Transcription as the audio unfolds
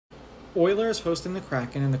Oilers hosting the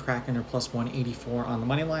Kraken, and the Kraken are plus 184 on the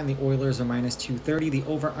money line. The Oilers are minus 230. The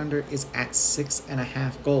over-under is at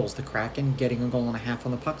 6.5 goals. The Kraken, getting a goal and a half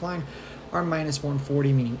on the puck line, are minus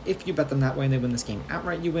 140, meaning if you bet them that way and they win this game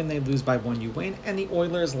outright, you win. They lose by 1, you win. And the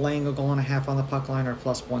Oilers, laying a goal and a half on the puck line, are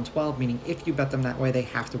plus 112, meaning if you bet them that way, they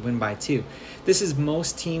have to win by 2. This is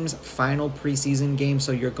most teams' final preseason game,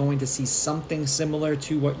 so you're going to see something similar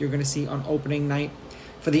to what you're going to see on opening night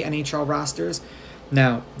for the NHL rosters.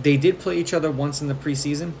 Now, they did play each other once in the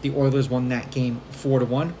preseason. The Oilers won that game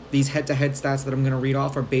 4-1. These head-to-head stats that I'm going to read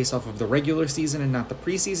off are based off of the regular season and not the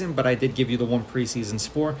preseason, but I did give you the one preseason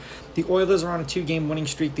score. The Oilers are on a 2-game winning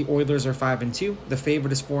streak. The Oilers are 5-2. The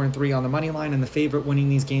favorite is 4-3 on the money line, and the favorite winning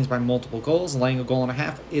these games by multiple goals, laying a goal and a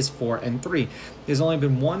half, is 4-3. There's only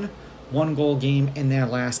been one goal game in their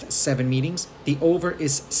last 7 meetings. The over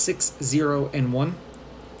is 6-0-1,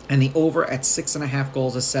 and the over at 6.5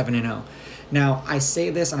 goals is 7-0. Now, I say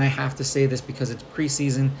this, and I have to say this because it's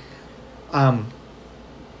preseason.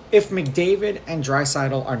 If McDavid and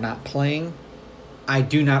Draisaitl are not playing, I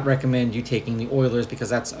do not recommend you taking the Oilers because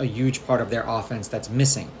that's a huge part of their offense that's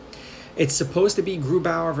missing. It's supposed to be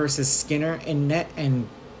Grubauer versus Skinner in net, and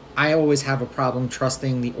I always have a problem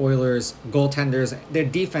trusting the Oilers goaltenders. Their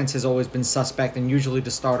defense has always been suspect, and usually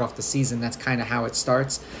to start off the season, that's kind of how it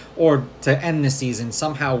starts. Or to end the season,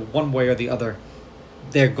 somehow one way or the other,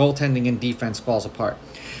 their goaltending and defense falls apart.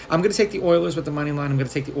 I'm going to take the Oilers with the money line. I'm going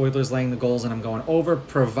to take the Oilers laying the goals, and I'm going over,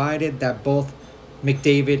 provided that both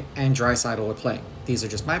McDavid and Draisaitl are playing. These are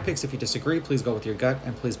just my picks. If you disagree, please go with your gut,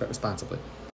 and please bet responsibly.